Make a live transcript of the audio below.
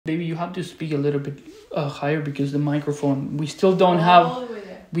Baby, you have to speak a little bit higher because the microphone. We still don't have.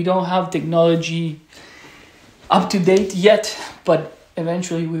 We don't have technology up to date yet, but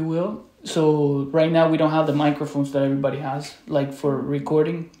eventually we will. So right now we don't have the microphones that everybody has, like for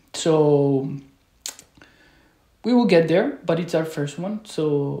recording. So we will get there, but it's our first one.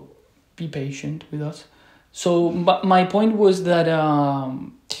 So be patient with us. So my point was that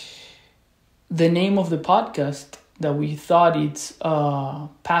the name of the podcast that we thought it's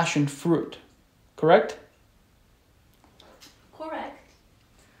passion fruit, correct? Correct.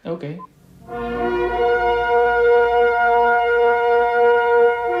 Okay.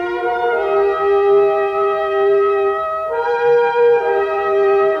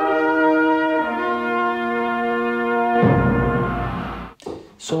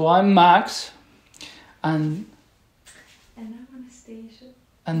 So I'm Max, and I'm Stacia.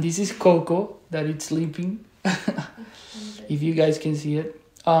 And this is Coco that it's sleeping. If you guys can see it.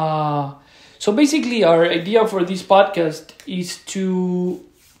 So basically our idea for this podcast is to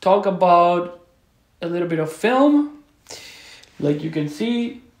talk about a little bit of film, like you can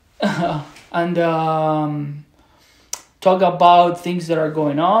see, and talk about things that are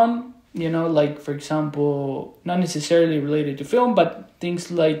going on, like for example, not necessarily related to film, but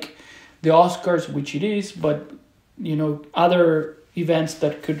things like the Oscars, which it is, but other events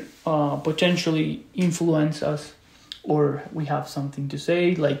that could potentially influence us, or we have something to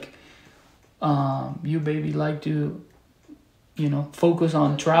say, like you baby like to focus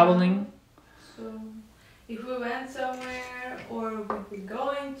on traveling. So if we went somewhere, or if we're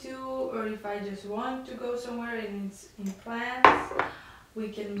going to, or if I just want to go somewhere and it's in plans, we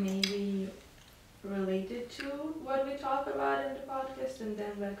can maybe relate it to what we talk about in the podcast and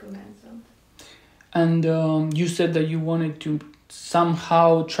then recommend something. And you said that you wanted to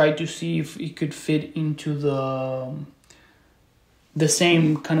somehow try to see if it could fit into the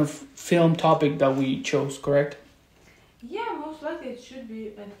same kind of film topic that we chose, correct? Yeah, most likely it should be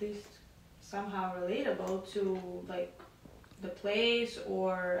at least somehow relatable to like the place,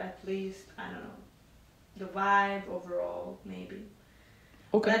 or at least, I don't know, the vibe overall, maybe.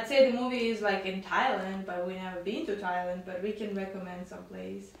 Okay. Let's say the movie is like in Thailand, but we never been to Thailand, but we can recommend some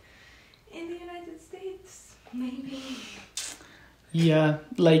place in the United States, maybe. Yeah,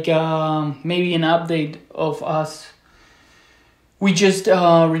 like maybe an update of us. We just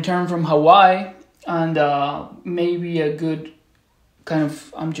returned from Hawaii, and maybe a good kind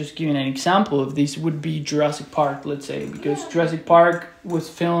of, I'm just giving an example of this, would be Jurassic Park, let's say, because Jurassic Park was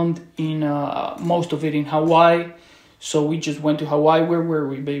filmed in most of it in Hawaii. So we just went to Hawaii. Where were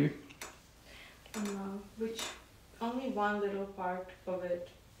we, baby? Which only one little part of it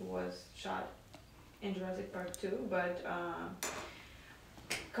was shot in Jurassic Park 2, but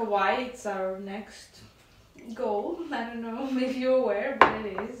Kauai, it's our next goal. I don't know if you're aware, but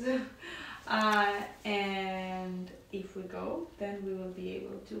it is. And if we go, then we will be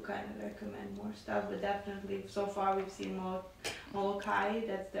able to kind of recommend more stuff. But definitely, so far we've seen Molokai.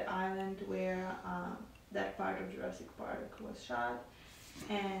 That's the island where that part of Jurassic Park was shot,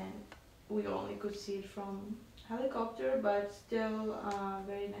 and we only could see it from helicopter, but still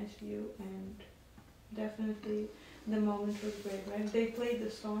very nice view, and definitely the moment was great, right? They played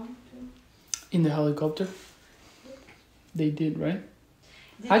the song too. In the helicopter? They did, right?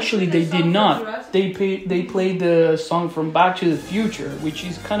 Actually, they did not. They played the song from Back to the Future, which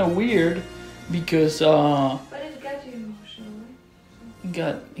is kind of weird because but it got you emotional,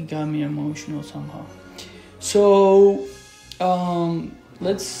 right? It got me emotional somehow. So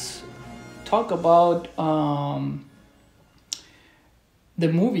let's talk about the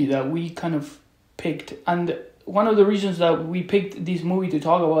movie that we kind of picked. And one of the reasons that we picked this movie to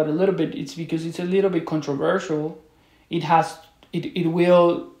talk about a little bit, it's because it's a little bit controversial. It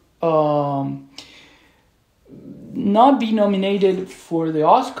will not be nominated for the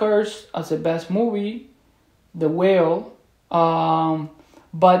Oscars as the best movie, The Whale,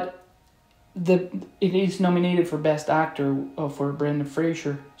 but it is nominated for Best Actor for Brendan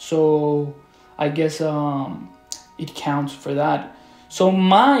Fraser. So I guess it counts for that. So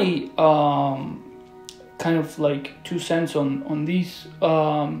my kind of like 2 cents on this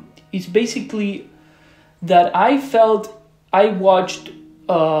is basically that I felt I watched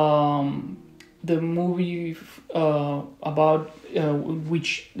the movie about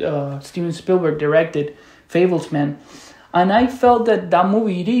which Steven Spielberg directed, Fablesman, and I felt that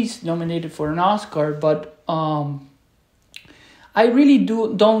movie, it is nominated for an Oscar, but I really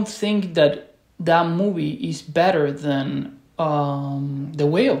don't think that movie is better than The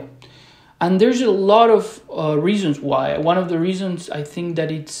Whale. And there's a lot of reasons why. One of the reasons, I think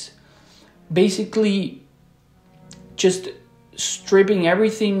that it's basically just stripping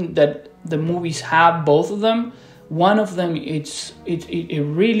everything that the movies have, both of them. One of them, it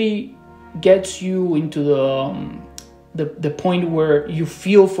really gets you into the point where you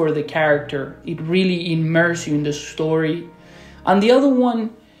feel for the character. It really immerses you in the story. And the other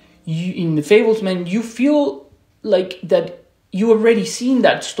one, in The Fablesman, you feel like that you already seen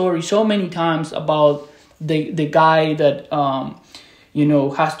that story so many times about the guy that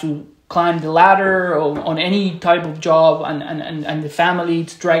has to climb the ladder on any type of job, and the family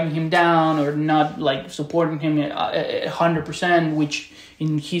is dragging him down or not like supporting him 100%, which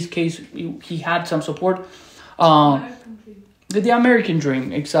in his case he had some support. The American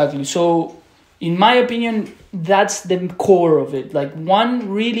dream, exactly. So in my opinion, that's the core of it. Like,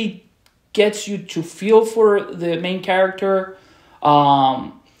 one really gets you to feel for the main character,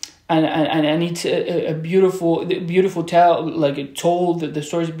 and it's a beautiful tell. Like, it told, the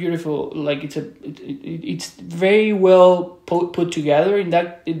story is beautiful. Like, it's very well put together in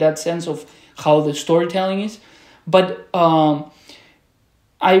that sense of how the storytelling is. But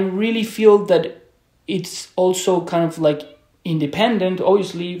I really feel that it's also kind of like independent,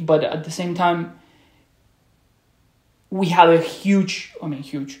 obviously, but at the same time, we have a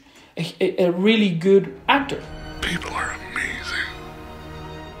really good actor. People are amazing.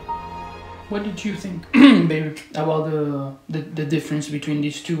 What did you think, baby, about the difference between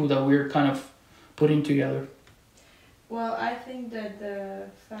these two that we're kind of putting together? Well, I think that the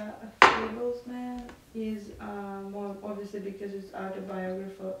Fablesman is more obviously because it's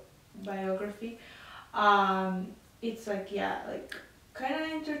autobiography. It's like kind of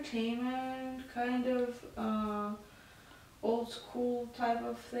entertainment, kind of old school type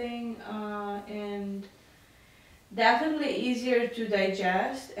of thing, and definitely easier to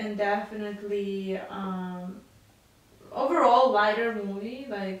digest, and definitely overall lighter movie.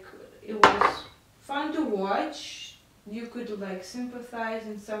 Like, it was fun to watch. You could like sympathize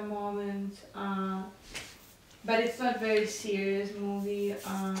in some moments, but it's not very serious movie,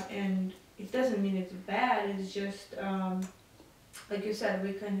 and it doesn't mean it's bad. It's just like you said,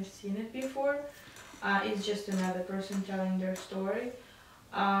 we kind of seen it before. It's just another person telling their story.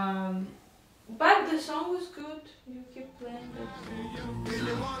 But the song was good. You keep playing that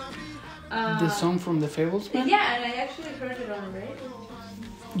song. The song from The Fablesman? Yeah, and I actually heard it on the radio.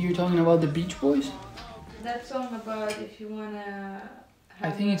 You're talking about the Beach Boys? That song about if you wanna have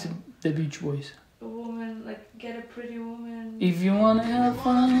I think it's the Beach Boys. a woman, like, get a pretty woman. If you wanna have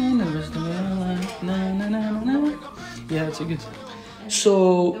fun, the rest of your life, na na na na na. Yeah, it's a good song. And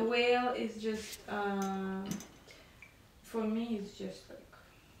So the whale is just for me, it's just like,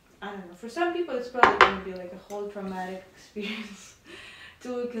 I don't know. For some people, it's probably gonna be like a whole traumatic experience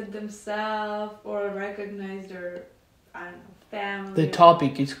to look at themselves or recognize their, I don't know, family. the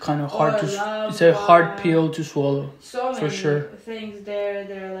topic is kind of hard it's a hard pill to swallow. So for many sure. things there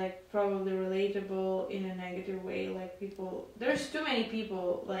that are like probably relatable in a negative way. Like, there's too many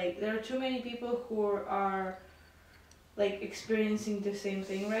people. Like, there are too many people who are like experiencing the same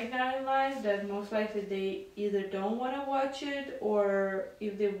thing right now in life, that most likely they either don't want to watch it, or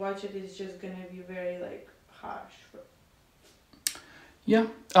if they watch it, it's just gonna be very like harsh. Yeah.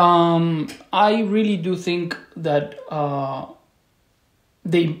 I really do think that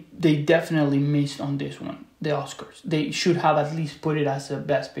they definitely missed on this one, the Oscars. They should have at least put it as a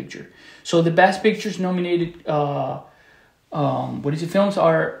Best Picture. So the Best Pictures nominated films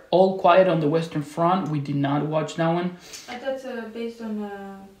are All Quiet on the Western Front. We did not watch that one. That's based on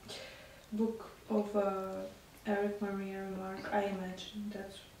a book of Eric Maria Remarque. I imagine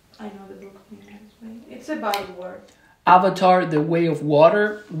I know the book. It's about war. Avatar: The Way of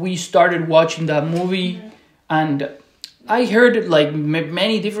Water. We started watching that movie, and I heard like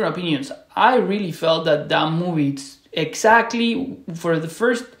many different opinions. I really felt that movie, it's exactly, for the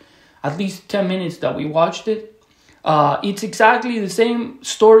first at least 10 minutes that we watched it, it's exactly the same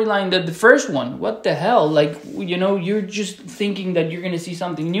storyline that the first one. What the hell? Like, you're just thinking that you're gonna see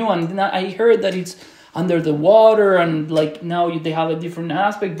something new, and then I heard that it's under the water, and like now they have a different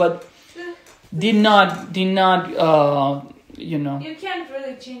aspect, but did not You can't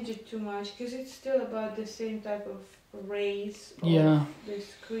really change it too much, because it's still about the same type of race of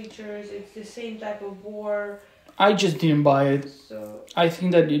these creatures. It's the same type of war. I just didn't buy it. So I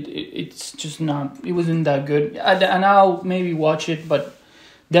think that it's just not. It wasn't that good, and I'll maybe watch it, but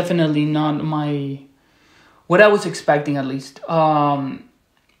definitely not what I was expecting, at least.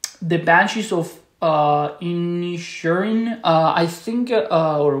 The Banshees of Inisherin, I think,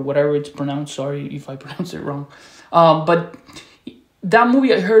 or whatever it's pronounced. Sorry if I pronounce it wrong. But that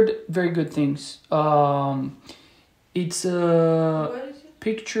movie, I heard very good things. It's a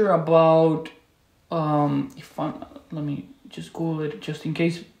picture about. Let me just Google it just in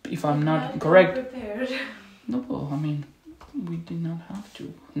case if I'm not Not correct. prepared. No, well, I mean, we did not have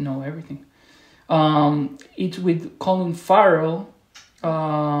to know everything. It's with Colin Farrell,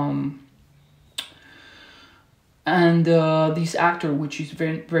 and this actor, which is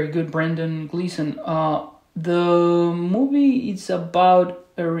very very good, Brendan Gleeson. The movie is about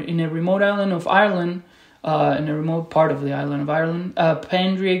in a remote island of Ireland, in a remote part of the island of Ireland.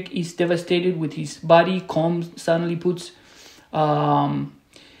 Pendrick is devastated with his body. Combs suddenly puts an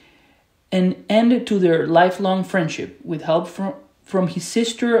end to their lifelong friendship. With help from his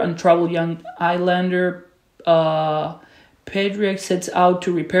sister and troubled young Islander, Pendrick sets out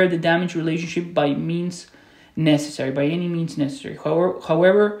to repair the damaged relationship by any means necessary.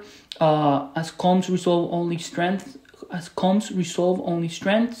 However, as Combs resolve only strengths,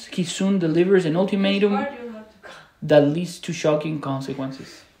 he soon delivers an ultimatum that leads to shocking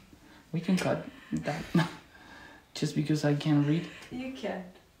consequences. We can cut that just because I can't read. You can.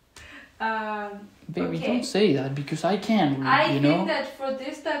 Baby, okay. don't say that because I can't read. I think that for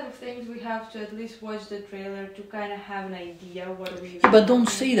this type of things, we have to at least watch the trailer to kind of have an idea what we. But don't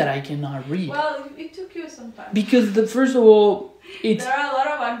say that I cannot read. Well, it took you some time. Because first of all, there are a lot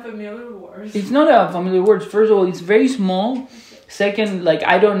of unfamiliar words. It's not a familiar words. First of all, it's very small. Okay. Second, like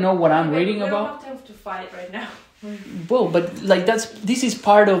I don't know what I'm reading about. We don't have to fight right now. Well, but like this is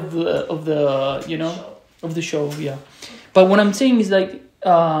part of the of the show, yeah. But what I'm saying is like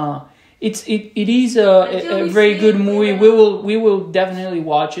it is a very good movie. We will definitely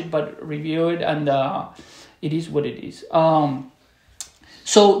watch it, but review it, and it is what it is.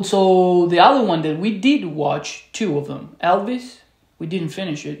 So the other one that we did watch, two of them, Elvis. We didn't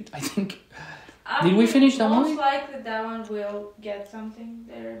finish it, I think. Did we finish that movie? Most likely that one will get something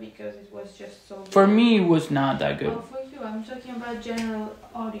there because it was just so good. For me, it was not that good. Oh, for you. I'm talking about general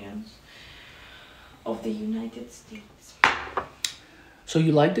audience of the United States. So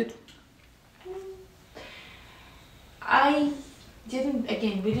you liked it? I didn't,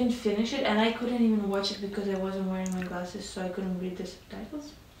 again, we didn't finish it and I couldn't even watch it because I wasn't wearing my glasses, so I couldn't read the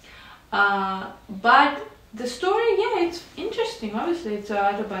subtitles. But the story, yeah, it's interesting. Obviously, it's an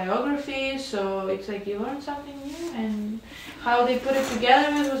autobiography, so it's like you learn something new, and how they put it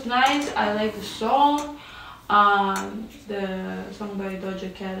together was nice. I like the song, the song by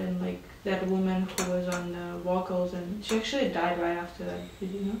Doja Cat, and like that woman who was on the vocals, and she actually died right after that.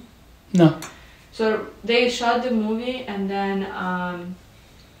 Did you know? No. So they shot the movie, and then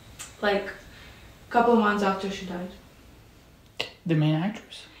like a couple months after she died. The main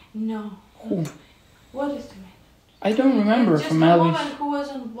actress? No. Who? What is the name? I don't remember just from the Elvis. woman who was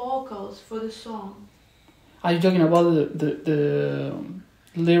on vocals for the song. Are you talking about the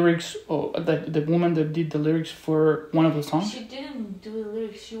lyrics, or the woman that did the lyrics for one of the songs? She didn't do the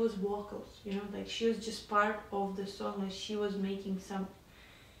lyrics. She was vocals. You know, like she was just part of the song. Like she was making some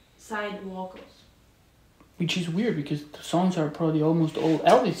side vocals. Which is weird because the songs are probably almost all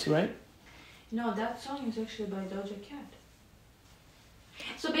Elvis, right? No, that song is actually by Doja Cat.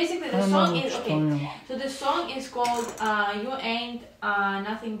 So basically the song is, okay, so the song is called You Ain't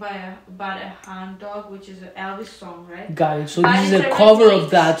Nothing but a Hound Dog, which is an Elvis song, right? Got it. So this is a cover of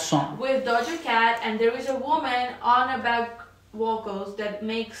that song. With Doja Cat, and there is a woman on a back vocals that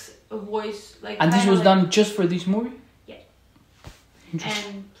makes a voice like... And this was done just for this movie? Yeah.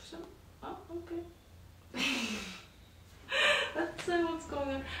 Interesting. And so, oh, okay. That's what's going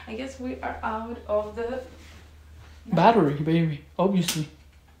on. I guess we are out of the... Battery, baby, obviously.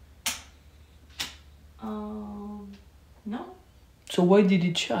 No. So why did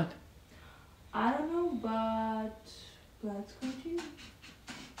it shut? I don't know, but let's continue.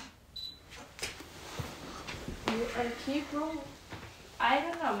 I keep rolling. I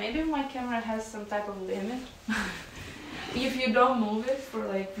don't know, maybe my camera has some type of limit. If you don't move it for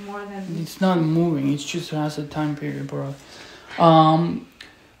like more than... It's not moving, it just has a time period, bro.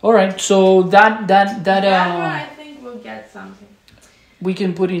 Alright, so that one I think we'll get something. We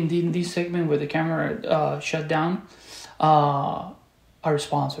can put in this segment where the camera shut down our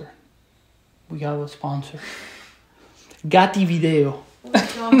sponsor. We got a sponsor. Gatti Video. We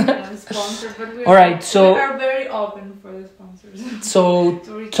don't have a sponsor, but we are very open for the sponsors. So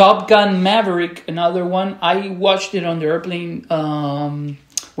Top Gun Maverick, another one. I watched it on the airplane when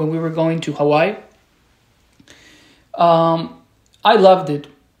we were going to Hawaii. I loved it.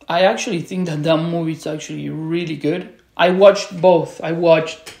 I actually think that movie is actually really good. I watched both. I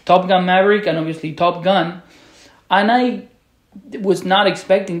watched Top Gun Maverick and obviously Top Gun. And I was not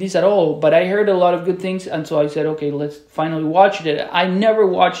expecting this at all, but I heard a lot of good things, and so I said, okay, let's finally watch it. I never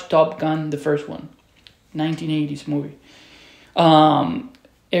watched Top Gun, the first one, 1980s movie.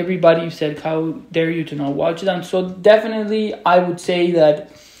 everybody said, how dare you to not watch them. So definitely I would say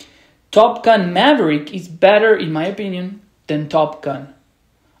that Top Gun Maverick is better, in my opinion, than Top Gun.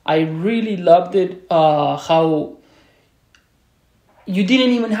 I really loved it. How you didn't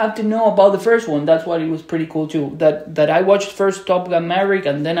even have to know about the first one. That's why it was pretty cool too. That I watched first Top Gun Maverick,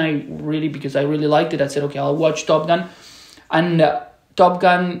 and then because I really liked it, I said, okay, I'll watch Top Gun. And Top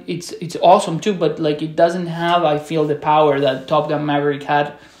Gun, it's awesome too, but like it doesn't have, I feel, the power that Top Gun Maverick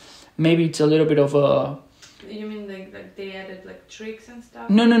had. Maybe it's a little bit of a... You mean like they added like tricks and stuff?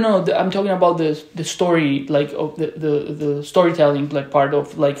 No. I'm talking about the story, like of the storytelling, like part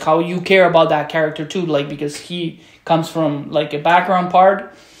of like how you care about that character too, like because he comes from like a background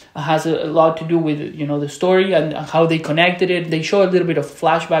part, has a lot to do with the story and how they connected it. They show a little bit of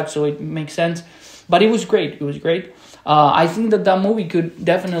flashback, so it makes sense. But it was great. It was great. I think that movie could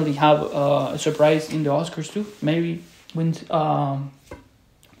definitely have a surprise in the Oscars too. Maybe wins.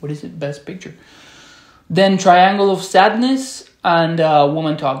 What is it? Best Picture. Then Triangle of Sadness and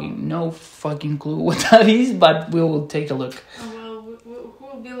Woman Talking. No fucking clue what that is, but we will take a look. Oh, well, who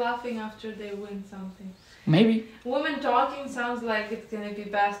will be laughing after they win something? Maybe. Woman Talking sounds like it's gonna be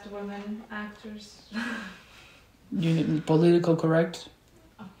best women actors. Political correct?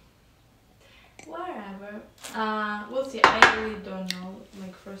 Whatever. We'll see. I really don't know.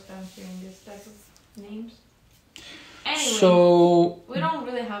 Like first time hearing this type of names. Anyway, so we don't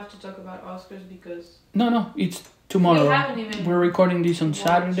really have to talk about Oscars because no, it's tomorrow. we haven't even We're recording this on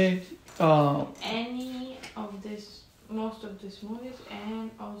Saturday. Most of these movies, and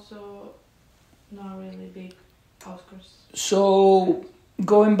also not really big Oscars. So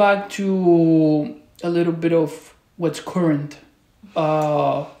going back to a little bit of what's current.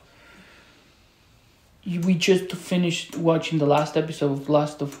 We just finished watching the last episode of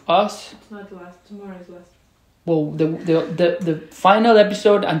Last of Us. It's not last. Tomorrow is last. Well, the final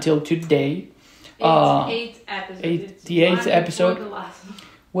episode until today. Eighth episode. The eighth episode. The last.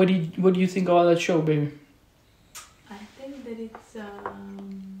 What do you think about that show, baby? I think that it's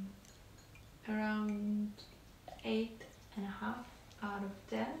around 8.5 out of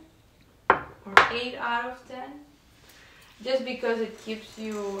 10 or 8 out of 10. Just because it keeps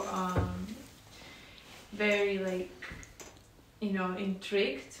you very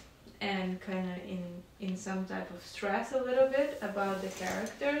intrigued and kind of in some type of stress a little bit about the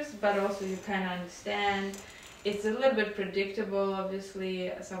characters, but also you kind of understand. It's a little bit predictable,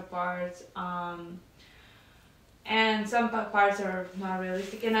 obviously, some parts, and some parts are not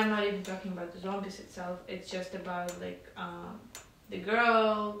realistic, and I'm not even talking about the zombies itself. It's just about the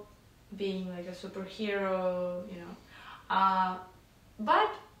girl being like a superhero,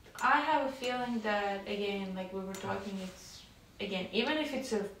 but I have a feeling that, again, like we were talking, even if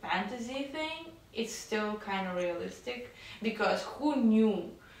it's a fantasy thing, it's still kind of realistic, because who knew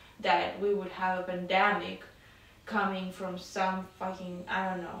that we would have a pandemic coming from some fucking, I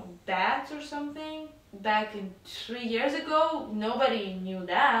don't know, bats or something back in 3 years ago? Nobody knew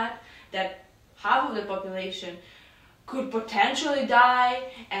that half of the population could potentially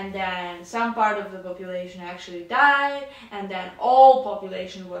die, and then some part of the population actually died, and then all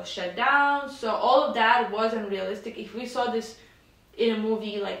population was shut down. So all of that wasn't realistic. If we saw this in a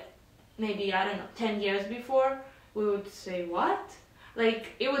movie like maybe, I don't know, 10 years before, we would say, what?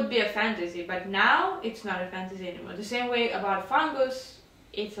 Like, it would be a fantasy, but now it's not a fantasy anymore. The same way about fungus,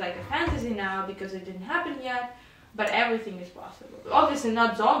 it's like a fantasy now because it didn't happen yet, but everything is possible. Obviously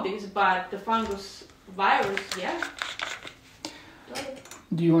not zombies, but the fungus virus, yeah.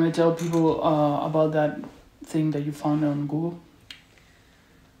 Do you want to tell people about that thing that you found on Google?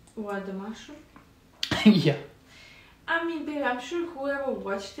 What, the mushroom? Yeah. I mean, babe, I'm sure whoever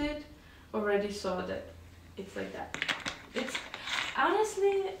watched it already saw that it's like that. It's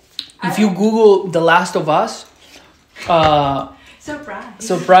honestly... If you Google The Last of Us...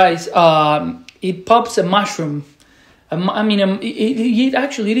 Surprise! It pops a mushroom. It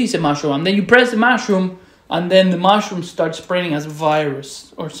actually is a mushroom. And then you press the mushroom, and then the mushroom starts spreading as a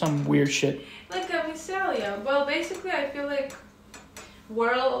virus or some weird shit. Like a mycelia. Well, basically, I feel like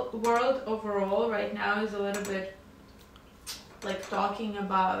world overall right now is a little bit like talking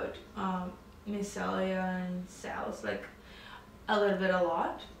about mycelia and cells, like a little bit a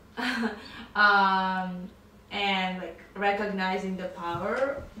lot. And like recognizing the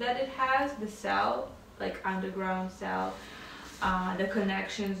power that it has, the cell, like underground cell, the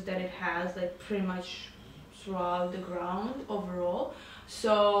connections that it has, like pretty much throughout the ground overall.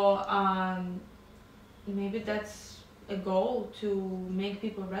 So maybe that's a goal, to make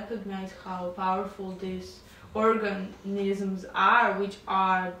people recognize how powerful these organisms are, which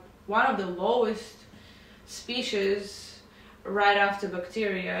are one of the lowest species right after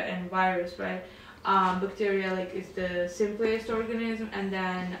bacteria and virus, right? Bacteria like is the simplest organism, and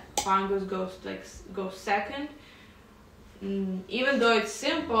then fungus goes second. Even though it's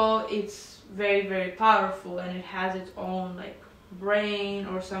simple, it's very very powerful, and it has its own like brain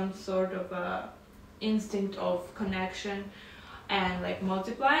or some sort of a instinct of connection and like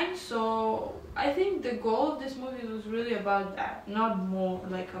multiplying. So I think the goal of this movie was really about that, not more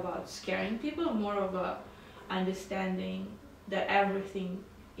like about scaring people, more of a understanding that everything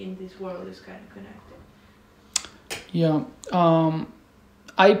in this world is kind of connected. Yeah.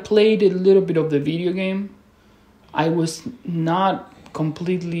 I played a little bit of the video game. I was not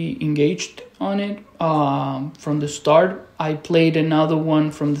completely engaged on it from the start. I played another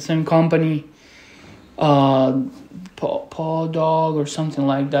one from the same company, Paw Dog or something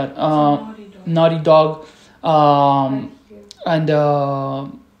like that. Naughty Dog. And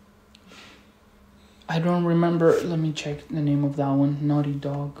I don't remember. Let me check the name of that one. Naughty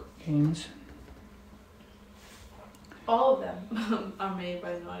Dog games. All of them are made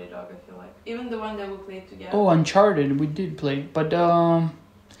by Naughty Dog, I feel like. Even the one that we played together. Oh, Uncharted, we did play. But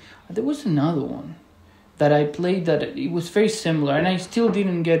there was another one that I played that it was very similar. And I still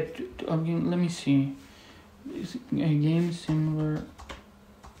didn't get... let me see. Is it a game similar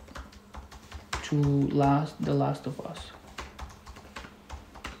to The Last of Us?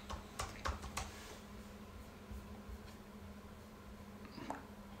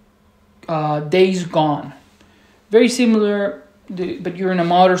 Days Gone. Very similar, but you're in a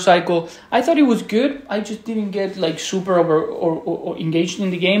motorcycle. I thought it was good. I just didn't get like super over or engaged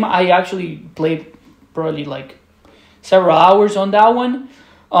in the game. I actually played probably like several hours on that one.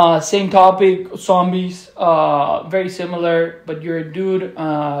 Same topic, zombies. Very similar, but you're a dude.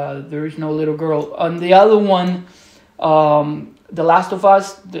 There is no little girl. On the other one, The Last of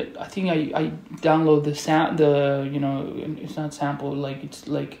Us. I think I download it's not sample, like it's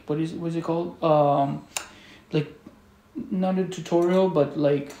like what's it called? Like not a tutorial, but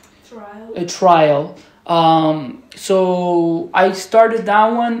like a trial. So I started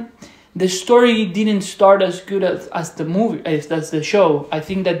that one. The story didn't start as good as the movie, as the show. I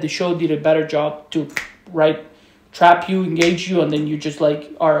think that the show did a better job to trap you, engage you, and then you just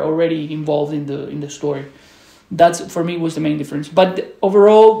like are already involved in the story. That's for me was the main difference. But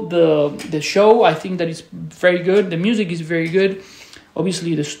overall, the show, I think that is very good. The music is very good.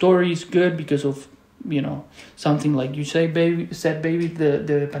 Obviously, the story is good because of something like you said, baby.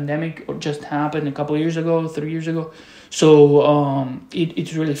 The pandemic just happened a couple of years ago, 3 years ago. So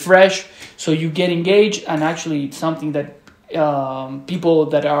it's really fresh. So you get engaged, and actually, it's something that people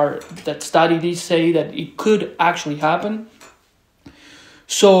that study this say that it could actually happen.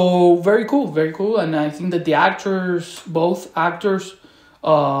 So very cool, and I think that the actors, both actors,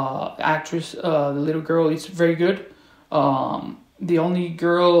 actress, the little girl, is very good. The only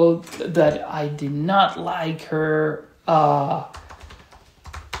girl that I did not like her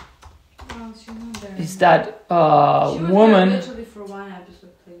is that she was woman. there literally for one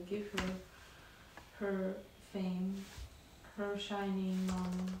episode. Like, give her fame, her shining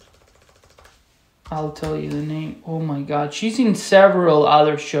moment. I'll tell you the name. Oh my god, she's in several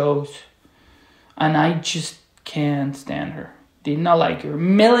other shows, and I just can't stand her. Did not like her.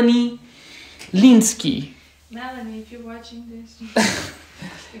 Melanie Linsky. Melanie, if you're watching this,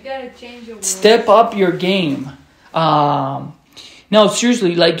 you gotta change your words. Step up your game. No,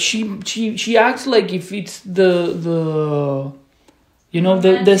 seriously, like she acts like if it's the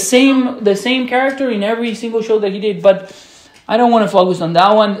same character in every single show that he did, but I don't want to focus on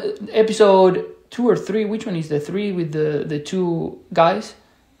that one. Episode 2 or 3, which one is the 3 with the two guys?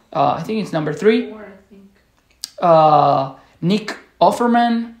 I think it's number 3. 4, I think. Nick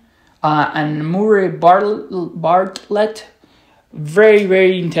Offerman and Murray Bartlett. Very,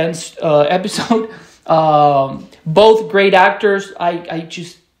 very intense episode. Both great actors. I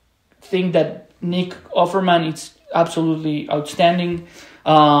just think that Nick Offerman is absolutely outstanding.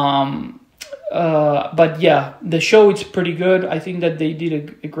 But yeah, the show is pretty good. I think that they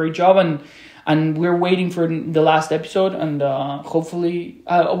did a great job, and we're waiting for the last episode, and hopefully,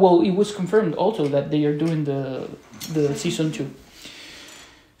 it was confirmed also that they are doing the season 2.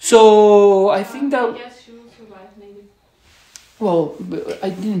 So I think that. Yes, she will survive, maybe. Well,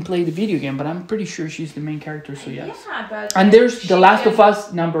 I didn't play the video game, but I'm pretty sure she's the main character. So yes. Yeah, but and there's The Last of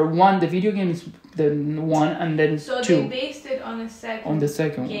Us number 1. The video game is the 1, and then 2. So they based it on the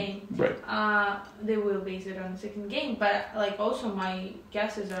second game. Right. They will base it on the second game, but like also my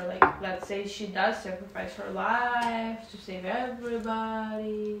guesses are like, let's say she does sacrifice her life to save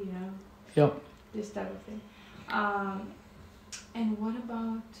everybody, Yep. this type of thing. And what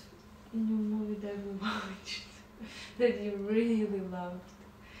about the new movie that we watched? that you really loved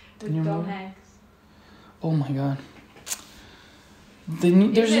with You Tom remember? Hanks? Oh my god.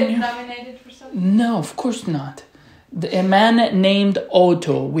 Is There's a it new... nominated for something? No, of course not. A man named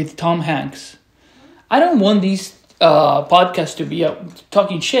Otto with Tom Hanks. I don't want these podcasts to be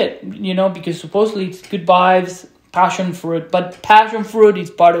talking shit, because supposedly it's good vibes, passion fruit, but passion fruit is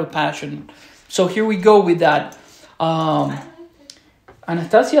part of passion. So here we go with that. I liked it.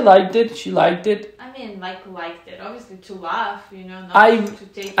 Anastasia liked it. She liked it. I mean, liked it. Obviously to laugh, not I to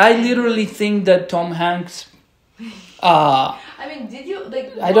take. I literally think that Tom Hanks. I mean, did you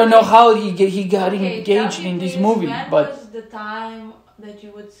like? I don't know how he got Okay, engaged tell me in this please, movie, when but was the time that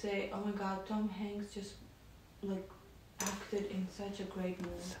you would say, "Oh my God, Tom Hanks just like acted in such a great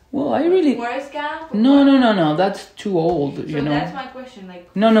movie"? well, I really Forrest Gump? no. That's too old, So that's my question.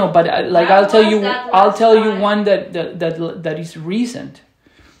 Like, No, but When I'll tell was you. that I'll last tell you time? one that is recent,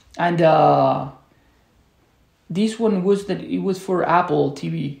 and this one was that it was for Apple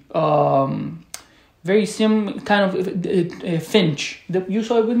TV. Very kind of Finch. You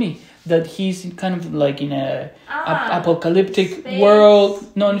saw it with me. That he's kind of like in a apocalyptic space. world.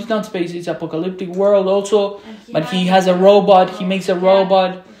 No, it's not space. It's apocalyptic world also. and But he might has a be robot. He makes a cat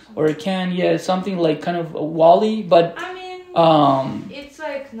robot or or a can. Yeah, something like kind of a Wall-E. But something. I mean, it's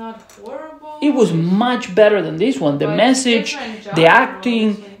like not horrible. it was much better than this one. The but message, different the genre, acting,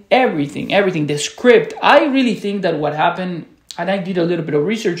 obviously. everything. The script. I really think that what happened, and I did a little bit of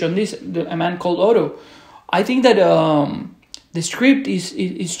research on this. A man called Otto. I think that the script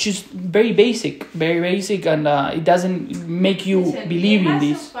is just very basic, and it doesn't make you Listen, believe it in has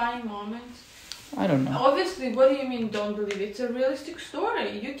this. some funny moments. I don't know. Obviously, what do you mean don't believe? It's a realistic story.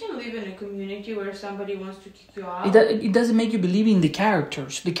 You can live in a community where somebody wants to kick you out. It doesn't make you believe in the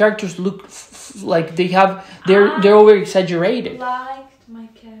characters. The characters look like they're over exaggerated. Liked my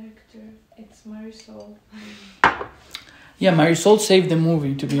character. It's Marisol. Yeah, Marisol saved the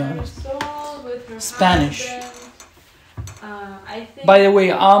movie, to be honest. Marisol with her Spanish. husband. I think. By the way,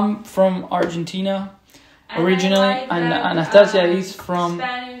 I'm from Argentina and originally, I like and that, Anastasia is from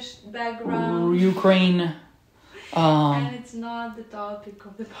Spanish background. Ukraine. And it's not the topic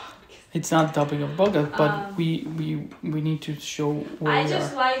of the podcast. It's not the topic of the podcast, but Um, we need to show where I we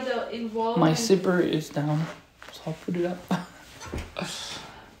just are. like the involvement. My zipper is down, so I'll put it up.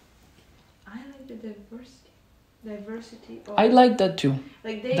 I like the diversity. Of, I like that too.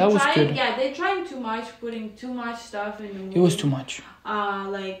 like they that was trying, good. yeah, they trying too much, putting too much stuff in the movie. It was too much.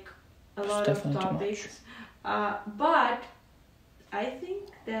 Like a It's lot of definitely too topics. But I think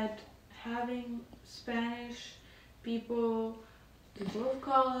that having Spanish people of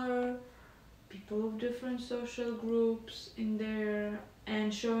color, people of different social groups in there,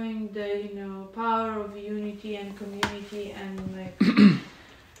 and showing the power of unity and community and like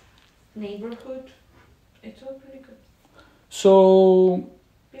neighborhood, it's all pretty good. So,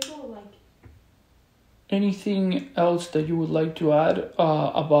 People like it. anything else that you would like to add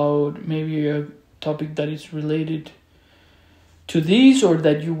about maybe a topic that is related to this, or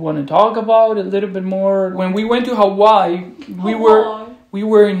that you want to talk about a little bit more? When we went to Hawaii, we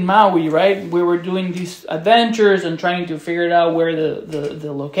were in Maui, right? We were doing these adventures and trying to figure out where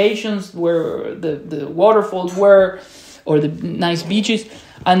the locations, where the waterfalls were, or the nice beaches.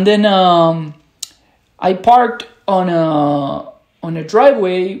 And then I parked on a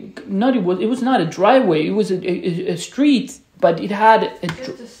driveway. It was not a driveway. It was a street, but it had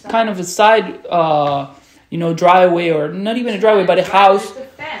kind of a side, driveway, or not even a driveway, but a house,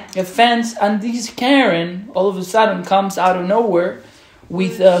 a fence. And this Karen all of a sudden comes out of nowhere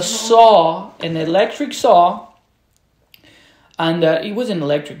with a saw, an electric saw, and it wasn't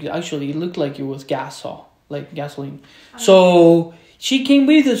electric. Actually, it looked like it was gas saw, like gasoline. So she came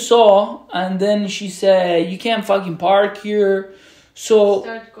with a saw, and then she said, "You can't fucking park here." So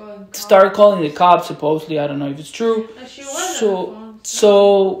start calling the cops. Supposedly, I don't know if it's true.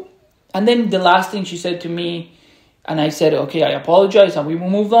 So, and then the last thing she said to me, and I said, "Okay, I apologize," and we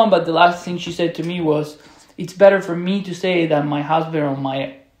moved on. But the last thing she said to me was, "It's better for me to say that my husband or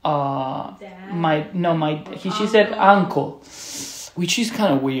she said uncle," which is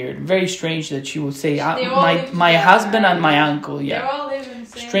kind of weird, very strange that she would say my husband and my uncle. Yeah, they all live in the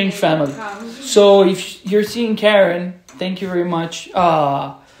same strange family. So if you're seeing Karen, thank you very much.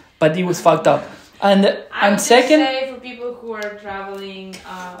 But it was fucked up. And second, say for people who are traveling,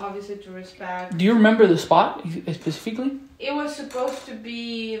 obviously to respect. Do you remember the spot specifically? It was supposed to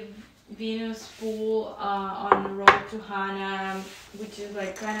be Venus Pool on the road to Hana, which is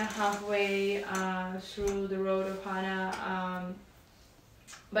like kind of halfway through the road of Hana.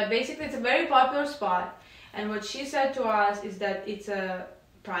 But basically, it's a very popular spot. And what she said to us is that it's a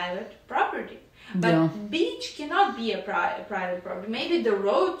private property. But beach cannot be a private property. Maybe the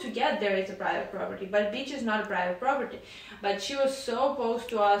road to get there is a private property, but beach is not a private property. But she was so opposed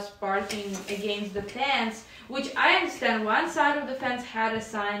to us parking against the fence, which I understand. One side of the fence had a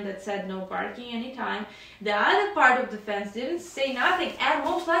sign that said no parking anytime. The other part of the fence didn't say nothing, and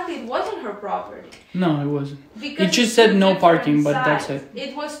most likely it wasn't her property. No, it wasn't. Because it just said no parking, but sides. that's it.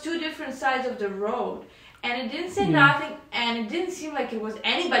 It was two different sides of the road. And it didn't say nothing, and it didn't seem like it was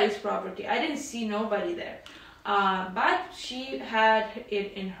anybody's property. I didn't see nobody there. But she had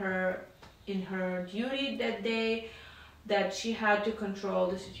it in her duty that day that she had to control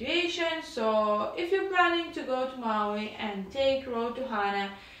the situation. So if you're planning to go to Maui and take road to Hana,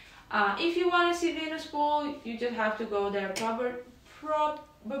 if you want to see Venus Pool, you just have to go there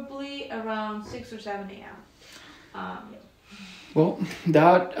probably around 6 or 7 a.m. Well,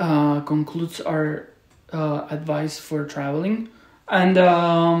 that concludes our advice for traveling. And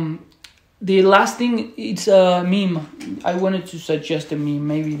the last thing, it's a meme. I wanted to suggest a meme.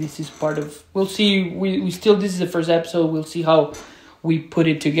 Maybe this is part of, we'll see. We still, this is the first episode, we'll see how we put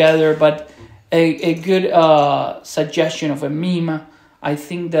it together. But a good suggestion of a meme, I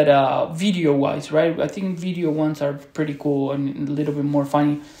think that video wise, right, I think video ones are pretty cool and a little bit more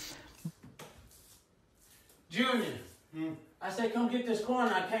funny. Junior, I said come get this corn,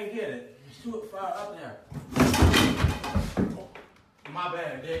 I can't get it. It's too far up there. My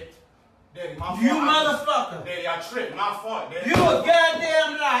bad, Daddy. Daddy, my fault. You motherfucker. Daddy, I tripped. My fault, Daddy. You a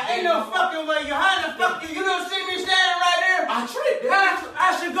goddamn lie. Ain't no fucking way. You how the fuck you don't see me standing right there? I tripped, Daddy. I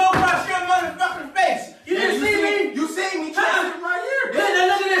should go across your motherfucking face. You didn't see me? You seen me tripping right here, Daddy. Then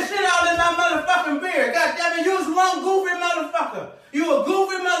look at this shit all in my motherfucking beard. God damn it, you was one goofy motherfucker. You a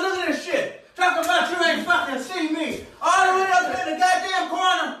goofy mother. Look at this shit. Talk about you ain't fucking see me. All the way up in the goddamn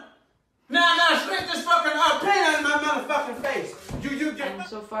corner. Now I gotta scrape this fucking paint out of my motherfucking face. And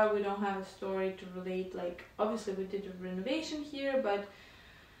so far we don't have a story to relate. Like, obviously we did a renovation here, but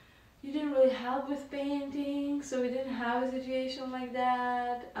you didn't really help with painting, so we didn't have a situation like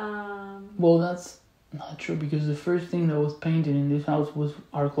that. Well, that's not true, because the first thing that was painted in this house was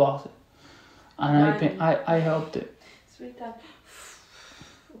our closet, and I helped it. Sweetheart.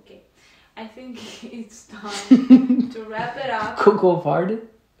 Okay, I think it's time to wrap it up. Coco farted?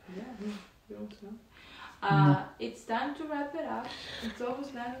 Yeah, you don't know. No. It's time to wrap it up. It's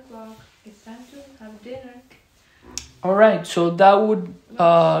almost 9 o'clock. It's time to have dinner. All right, so that would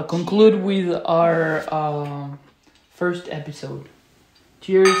conclude with our first episode.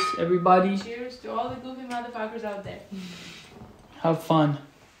 Cheers, everybody. Cheers to all the goofy motherfuckers out there. Have fun.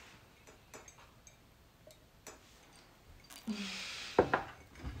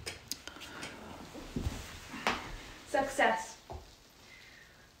 Success.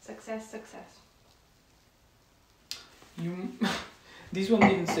 Success, success. This one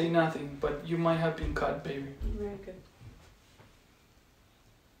didn't say nothing, but you might have been cut, baby. Very good.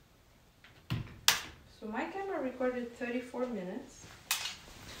 So my camera recorded 34 minutes.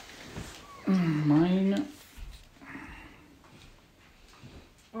 Mine.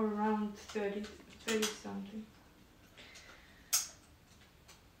 Or around 30 something.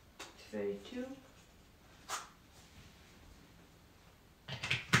 32.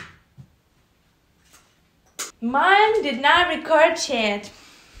 Mine did not record yet.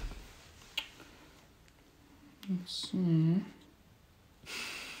 Let's see.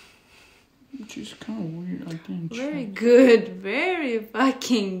 Which is kind of weird. I didn't Very check. good. Very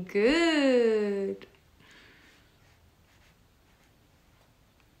fucking good.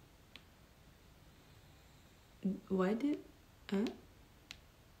 Why did...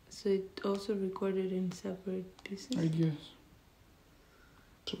 So it also recorded in separate pieces? I guess.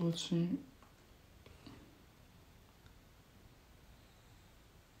 So let's see.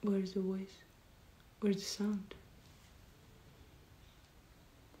 Where's the voice? Where's the sound?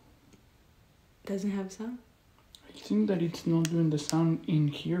 Doesn't have sound? I think that it's not doing the sound in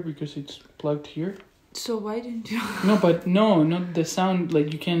here because it's plugged here. So why didn't you... No, but no, not the sound,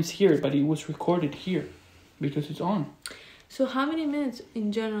 like you can't hear it, but it was recorded here because it's on. So how many minutes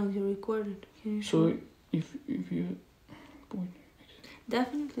in general you recorded? Can you show So me? if you...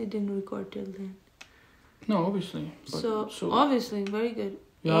 Definitely didn't record till then. No, obviously. But So obviously, very good.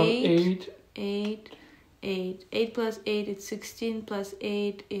 you have 8 plus 8, it's 16 plus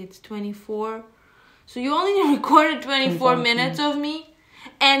 8, it's 24. So you only recorded 24 minutes of me?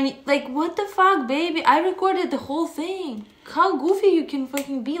 And, like, what the fuck, baby? I recorded the whole thing. How goofy you can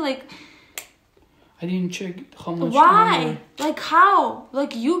fucking be, like... I didn't check how much. Why? Like, how?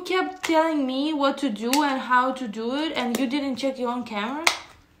 Like, you kept telling me what to do and how to do it, and you didn't check your own camera?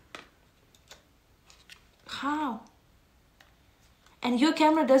 How? And your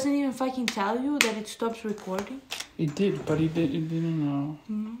camera doesn't even fucking tell you that it stops recording? It did, but it didn't know.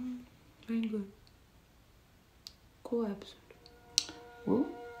 Very good. Cool episode. Well,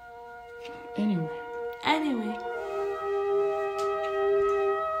 anyway. Anyway.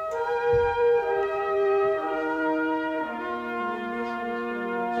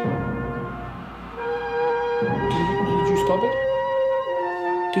 Did you stop it?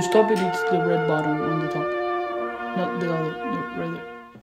 To stop it, it's the red button on the top. Not the other, right there.